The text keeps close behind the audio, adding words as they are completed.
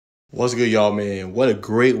What's good, y'all, man? What a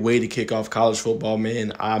great way to kick off college football,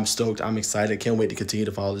 man. I'm stoked. I'm excited. Can't wait to continue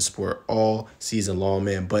to follow this sport all season long,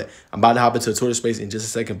 man. But I'm about to hop into a Twitter space in just a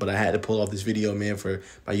second, but I had to pull off this video, man, for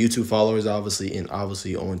my YouTube followers, obviously, and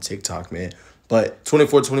obviously on TikTok, man. But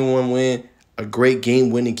 24-21 win, a great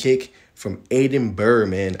game-winning kick from Aiden Burr,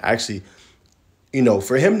 man. Actually,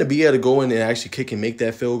 for him to be able to go in and actually kick and make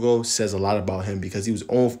that field goal says a lot about him because he was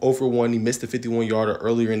 0 for 1. He missed the 51-yarder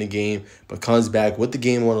earlier in the game, but comes back with the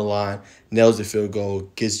game on the line, nails the field goal,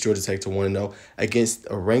 gets Georgia Tech to 1-0 against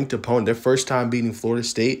a ranked opponent. Their first time beating Florida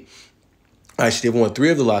State. Actually, they've won 3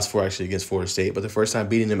 of the last 4 actually against Florida State, but the first time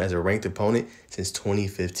beating them as a ranked opponent since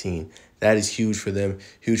 2015. That is huge for them,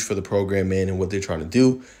 huge for the program, man, and what they're trying to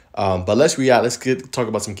do. But let's talk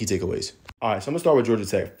about some key takeaways. All right, so I'm going to start with Georgia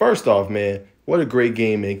Tech. First off, man, what a great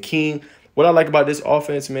game, man. King, what I like about this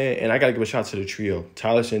offense, man, and I got to give a shout out to the trio.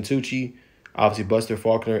 Tyler Santucci, obviously Buster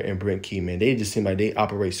Faulkner, and Brent Key, man. They just seem like they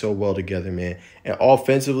operate so well together, man. And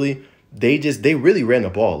offensively, they really ran the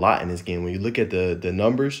ball a lot in this game. When you look at the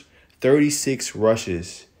numbers, 36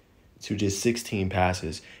 rushes to just 16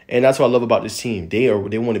 passes. And that's what I love about this team. They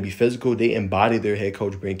want to be physical. They embody their head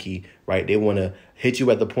coach, Brent Key, right? They want to hit you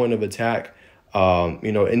at the point of attack. And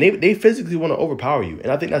they physically want to overpower you. And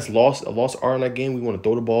I think that's a lost art in that game. We want to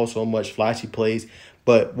throw the ball so much, flashy plays.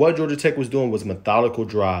 But what Georgia Tech was doing was methodical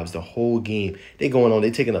drives the whole game. They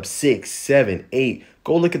taking up 6, 7, 8.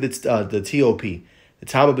 Go look at the TOP. The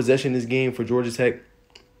time of possession in this game for Georgia Tech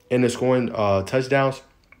and they're scoring touchdowns.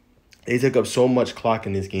 They took up so much clock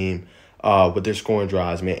in this game with their scoring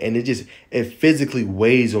drives, man. And it physically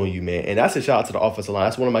weighs on you, man. And that's a shout out to the offensive line.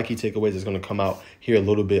 That's one of my key takeaways that's going to come out here a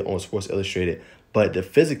little bit on Sports Illustrated. But the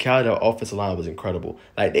physicality of the offensive line was incredible.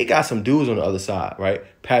 Like, they got some dudes on the other side, right?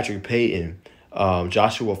 Patrick Payton,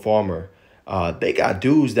 Joshua Farmer. They got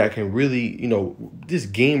dudes that can really, this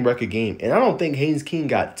game record game. And I don't think Haynes King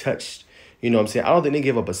got touched. You know what I'm saying? I don't think they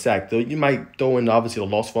gave up a sack. Though you might throw in, obviously,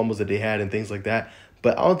 the lost fumbles that they had and things like that.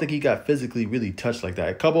 But I don't think he got physically really touched like that.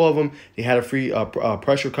 A couple of them, they had a free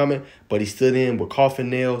pressure coming, but he stood in with coffin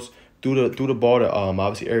nails, threw the ball to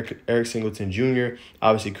obviously Eric Singleton Jr.,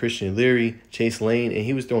 obviously Christian Leary, Chase Lane, and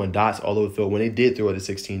he was throwing dots all over the field when they did throw it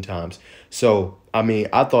 16 times. So, I mean,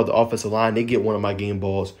 I thought the offensive line, they get one of my game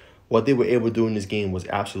balls. What they were able to do in this game was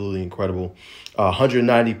absolutely incredible.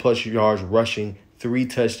 190-plus yards rushing, 3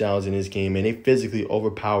 touchdowns in this game, and they physically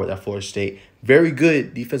overpowered that Florida State. Very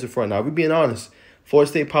good defensive front. Now, we're being honest. Florida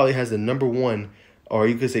State probably has the #1, or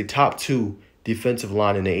you could say top 2 defensive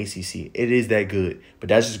line in the ACC. It is that good. But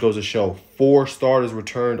that just goes to show 4 starters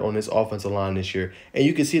returned on this offensive line this year. And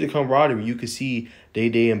you can see the camaraderie. You can see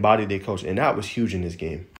they embodied their coach. And that was huge in this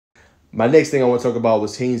game. My next thing I want to talk about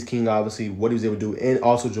was Haynes King, obviously, what he was able to do, and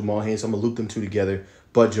also Jamal Haynes. So I'm going to loop them two together.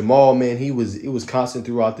 But Jamal, man, it was constant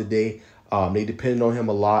throughout the day. They depended on him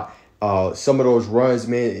a lot. Some of those runs,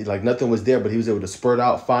 man, like nothing was there, but he was able to spurt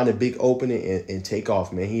out, find a big opening, and take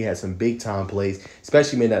off, man. He had some big-time plays,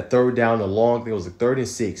 especially, man, that third down, the long thing, it was like 3rd and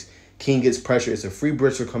 6. King gets pressure. It's a free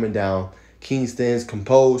blitzer coming down. King stands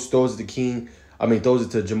composed, throws it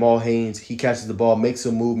to Jamal Haynes. He catches the ball, makes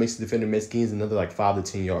a move, makes the defender miss. King's another like 5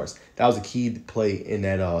 to 10 yards. That was a key play in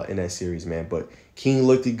that series, man. But King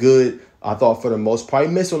looked good, I thought, for the most part.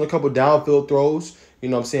 He missed on a couple downfield throws. You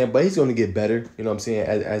know what I'm saying? But he's going to get better, you know what I'm saying,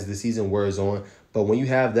 as the season wears on. But when you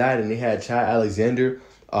have that, and they had Chad Alexander,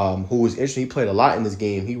 who was interesting. He played a lot in this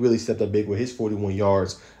game. He really stepped up big with his 41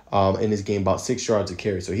 yards in this game, about 6 yards a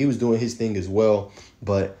carry. So he was doing his thing as well.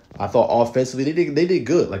 But I thought offensively they did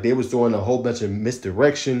good. Like, they was throwing a whole bunch of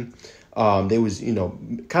misdirection. They was,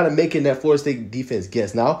 kind of making that Florida State defense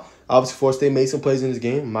guess. Now, obviously, Florida State made some plays in this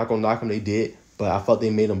game. I'm not going to knock them. They did. But I felt they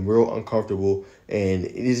made them real uncomfortable. And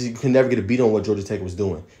you can never get a beat on what Georgia Tech was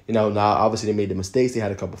doing. Now, obviously, they made the mistakes. They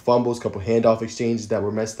had a couple fumbles, a couple handoff exchanges that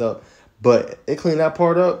were messed up. But they cleaned that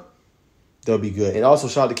part up, they'll be good. And also,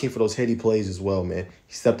 shout out to King for those heady plays as well, man.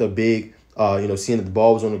 He stepped up big, seeing that the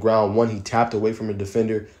ball was on the ground. One, he tapped away from a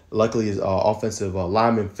defender. Luckily, his offensive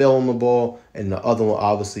lineman fell on the ball. And the other one,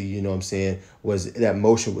 obviously, was that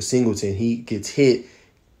motion with Singleton. He gets hit.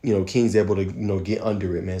 King's able to, get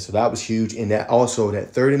under it, man. So that was huge. And that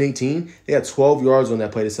 3rd and 18, they had 12 yards on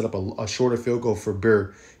that play to set up a shorter field goal for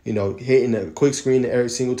Burr. Hitting a quick screen to Eric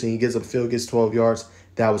Singleton. He gets up field, gets 12 yards.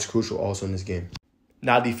 That was crucial also in this game.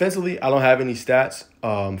 Now, defensively, I don't have any stats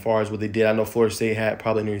as far as what they did. I know Florida State had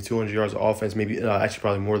probably nearly 200 yards of offense, maybe actually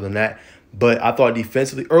probably more than that. But I thought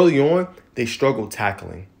defensively, early on, they struggled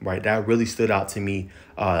tackling, right? That really stood out to me,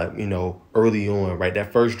 early on, right?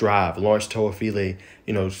 That first drive, Lawrence Toafile,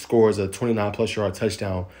 scores a 29-plus yard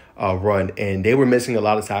touchdown run, and they were missing a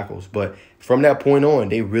lot of tackles. But from that point on,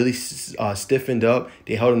 they really stiffened up.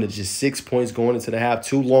 They held them to just 6 points going into the half,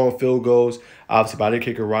 2 long field goals, obviously by their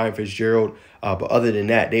kicker, Ryan Fitzgerald. But other than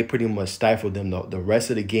that, they pretty much stifled them the rest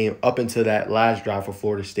of the game up until that last drive for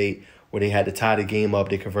Florida State, where they had to tie the game up.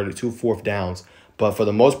 They converted 2 fourth downs. But for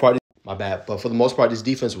the most part, But for the most part, this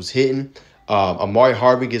defense was hitting. Amari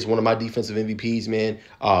Harvey gets one of my defensive MVPs, man.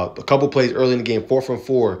 A couple plays early in the game, 4 from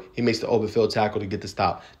 4. He makes the open field tackle to get the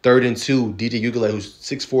stop. 3rd and 2, DJ Ugale, who's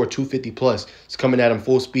 6'4", 250 plus, is coming at him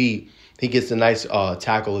full speed. He gets a nice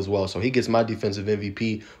tackle as well. So he gets my defensive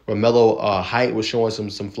MVP. Romello Height was showing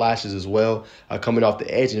some flashes as well, coming off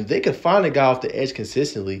the edge. And if they could find a guy off the edge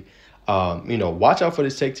consistently, watch out for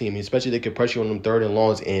this Tech team, especially they could pressure on them 3rd and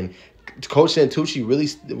longs. And Coach Santucci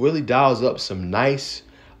really dials up some nice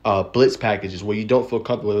blitz packages where you don't feel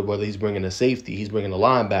comfortable with whether he's bringing a safety, he's bringing a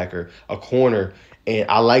linebacker, a corner. And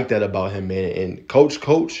I like that about him, man. And Coach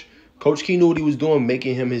Key knew what he was doing,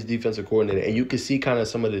 making him his defensive coordinator. And you can see kind of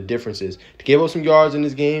some of the differences. He gave up some yards in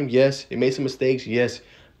this game, yes. He made some mistakes, yes.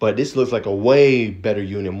 But this looks like a way better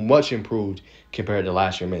unit, much improved compared to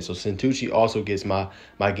last year, man. So Santucci also gets my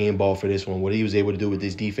game ball for this one, what he was able to do with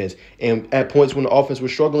this defense. And at points when the offense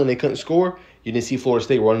was struggling, they couldn't score, you didn't see Florida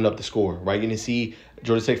State running up the score, right? You didn't see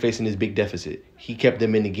Georgia Tech facing this big deficit. He kept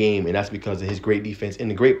them in the game, and that's because of his great defense and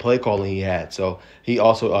the great play calling he had. So he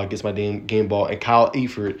also gets my game ball. And Kyle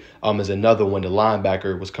Efert is another one. The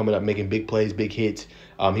linebacker was coming up, making big plays, big hits.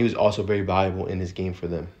 He was also very valuable in this game for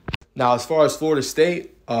them. Now, as far as Florida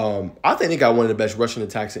State, I think they got one of the best rushing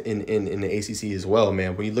attacks in the ACC as well,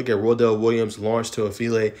 man. When you look at Rodell Williams, Lawrence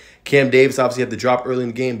Toafile, Cam Davis obviously had to drop early in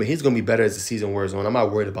the game, but he's going to be better as the season wears on. I'm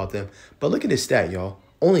not worried about them. But look at this stat, y'all.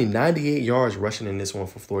 Only 98 yards rushing in this one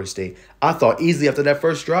for Florida State. I thought easily after that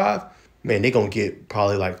first drive, man, they're going to get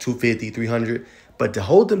probably like 250, 300. But to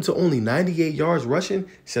hold them to only 98 yards rushing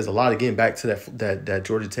says a lot, again, back to that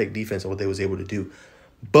Georgia Tech defense and what they was able to do.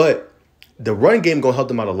 But the run game going to help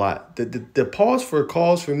them out a lot. The pause for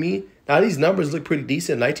calls for me, now these numbers look pretty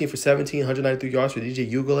decent. 19 for 17, 193 yards for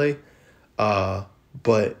DJ Ugale.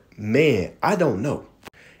 But, man, I don't know.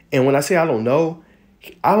 And when I say I don't know,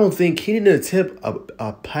 I don't think he didn't attempt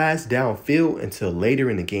a pass downfield until later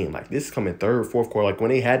in the game. Like, this is coming 3rd, 4th quarter. Like, when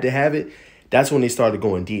they had to have it, that's when they started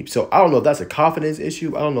going deep. So, I don't know if that's a confidence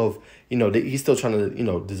issue. I don't know if, he's still trying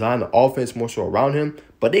to, design the offense more so around him.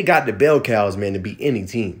 But they got the bell cows, man, to beat any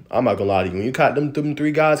team. I'm not going to lie to you. When you caught them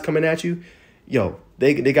 3 guys coming at you,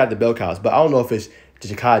 they got the bell cows. But I don't know if it's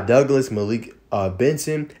Ja'Kai Douglas, Malik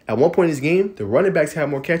Benson. At one point in this game, the running backs had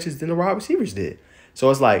more catches than the wide receivers did. So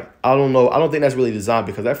it's like, I don't know. I don't think that's really designed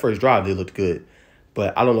because that first drive, they looked good.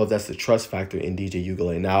 But I don't know if that's the trust factor in DJ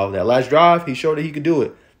Ugale. Now, that last drive, he showed that he could do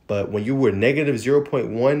it. But when you were negative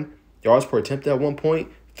 0.1 yards per attempt at one point,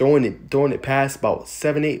 throwing it past about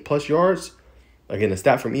 7, 8 plus yards, again, a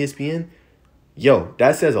stat from ESPN,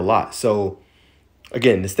 that says a lot. So,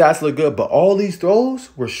 again, the stats look good, but all these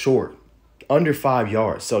throws were short, under 5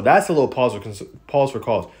 yards. So that's a little pause for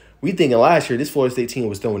calls. We thinking last year this Florida State team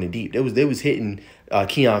was throwing it deep. They was hitting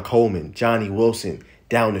Keon Coleman, Johnny Wilson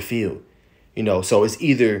down the field. So it's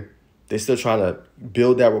either they're still trying to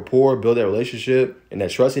build that rapport, build that relationship, and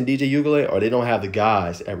that trust in DJ Ugale, or they don't have the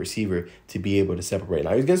guys at receiver to be able to separate.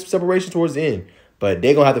 Now, he's getting some separation towards the end, but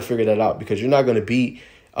they're going to have to figure that out because you're not going to beat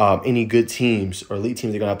any good teams or elite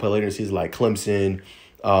teams they're going to play later in the season like Clemson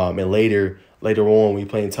and later on when you're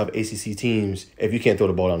playing tough ACC teams if you can't throw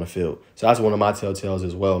the ball down the field. So that's one of my telltales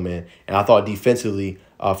as well, man. And I thought defensively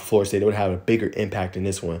for Florida State, they would have a bigger impact in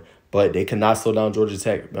this one. But they could not slow down Georgia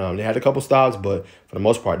Tech. They had a couple stops, but for the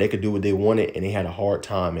most part, they could do what they wanted, and they had a hard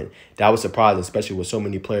time. And that was surprising, especially with so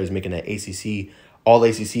many players making that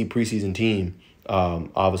all-ACC preseason team,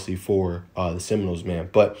 obviously, for the Seminoles, man.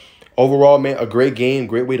 But overall, man, a great game,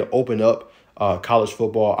 great way to open up college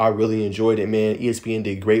football. I really enjoyed it, man. ESPN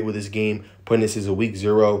did great with this game, putting this as a week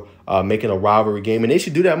 0, making a rivalry game. And they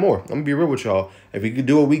should do that more. I'm going to be real with y'all. If you could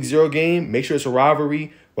do a week 0 game, make sure it's a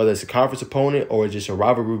rivalry, whether it's a conference opponent or just a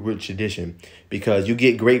rivalry-rich edition, because you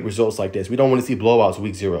get great results like this. We don't want to see blowouts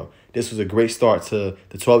week 0. This was a great start to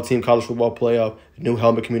the 12-team college football playoff, new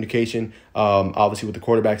helmet communication, obviously with the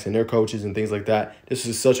quarterbacks and their coaches and things like that. This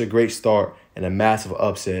was such a great start and a massive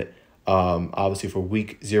upset, obviously, for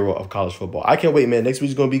week 0 of college football. I can't wait, man. Next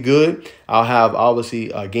week's going to be good. I'll have, obviously,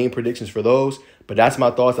 game predictions for those. But that's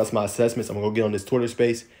my thoughts. That's my assessments. I'm going to go get on this Twitter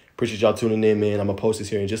space. Appreciate y'all tuning in, man. I'm going to post this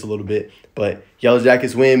here in just a little bit. But Yellow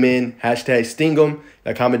Jackets win, man. #StingEm.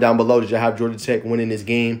 Comment down below. Did y'all have Georgia Tech winning this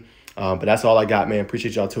game? But that's all I got, man.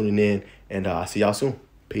 Appreciate y'all tuning in, and I'll see y'all soon.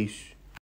 Peace.